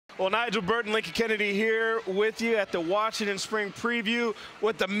Well, Nigel Burton, Lincoln Kennedy here with you at the Washington Spring Preview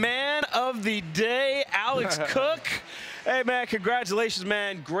with the man of the day, Alex Cook. Hey, man, congratulations,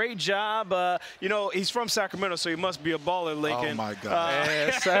 man. Great job. You know, he's from Sacramento, so he must be a baller, Lincoln. Oh, my God.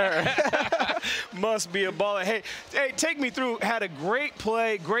 Yes, sir. Must be a baller. Hey, take me through. Had a great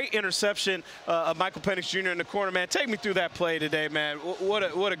play, great interception of Michael Penix Jr. in the corner, man. Take me through that play today, man. What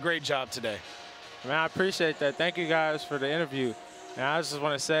a great job today. Man, I appreciate that. Thank you guys for the interview. And I just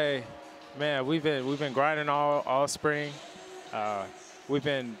want to say, man, we've been grinding all spring. We've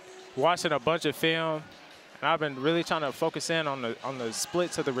been watching a bunch of film, and I've been really trying to focus in on the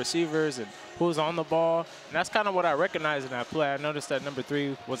splits of the receivers and who's on the ball. And that's kind of what I recognized in that play. I noticed that number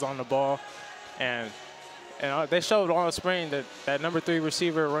 3 was on the ball, and they showed all spring that number 3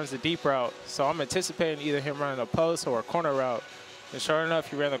 receiver runs the deep route. So I'm anticipating either him running a post or a corner route. And sure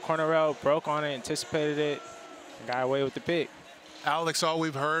enough, he ran the corner route, broke on it, anticipated it, and got away with the pick. Alex, all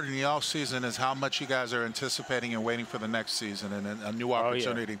we've heard in the offseason is how much you guys are anticipating and waiting for the next season and a new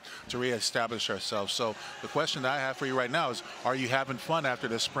opportunity to reestablish ourselves. So the question that I have for you right now is, are you having fun after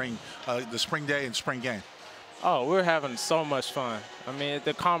the spring day and spring game? Oh, we're having so much fun. I mean,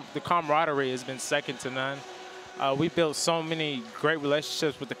 the camaraderie has been second to none. We built so many great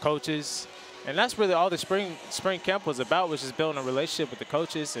relationships with the coaches, and that's really all the spring camp was about, was just building a relationship with the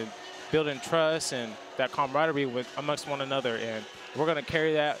coaches and building trust and that camaraderie amongst one another. And we're going to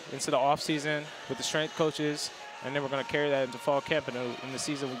carry that into the off season with the strength coaches, and then we're going to carry that into fall camp and in the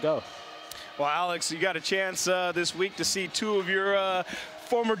season we go. Well, Alex, you got a chance this week to see 2 of your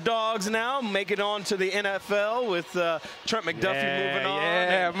former dogs now make it on to the NFL with Trent McDuffie moving on.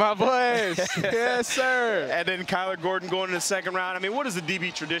 Yeah, my boys. Yes, sir. And then Kyler Gordon going in the second round. I mean, what does the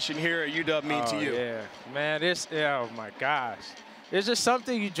DB tradition here at UW mean to you? Yeah, man, oh my gosh. It's just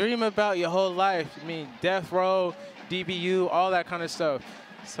something you dream about your whole life. I mean, death row, DBU, all that kind of stuff.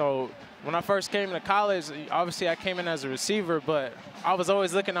 So when I first came to college, obviously I came in as a receiver, but I was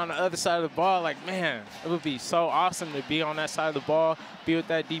always looking on the other side of the ball like, man, it would be so awesome to be on that side of the ball, be with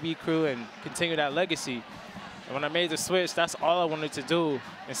that DB crew, and continue that legacy. And when I made the switch, that's all I wanted to do.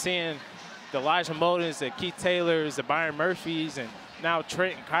 And seeing the Elijah Moldens, the Keith Taylors, the Byron Murphys, and now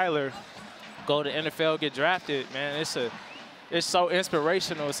Trent and Kyler go to NFL, get drafted, man, it's so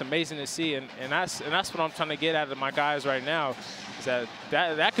inspirational. It's amazing to see, and that's what I'm trying to get out of my guys right now. Is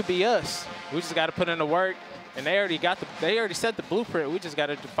that could be us. We just got to put in the work, and they already set the blueprint. We just got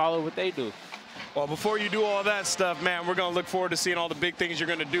to follow what they do. Well, before you do all that stuff, man, we're going to look forward to seeing all the big things you're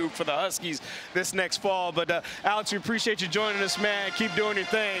going to do for the Huskies this next fall. But, Alex, we appreciate you joining us, man. Keep doing your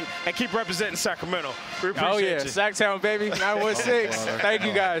thing and keep representing Sacramento. We appreciate you. Sacktown, baby, 916. Thank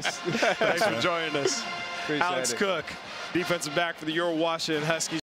you, guys. Thanks for joining us. Appreciate Alex it. Cook, defensive back for the Your Washington Huskies.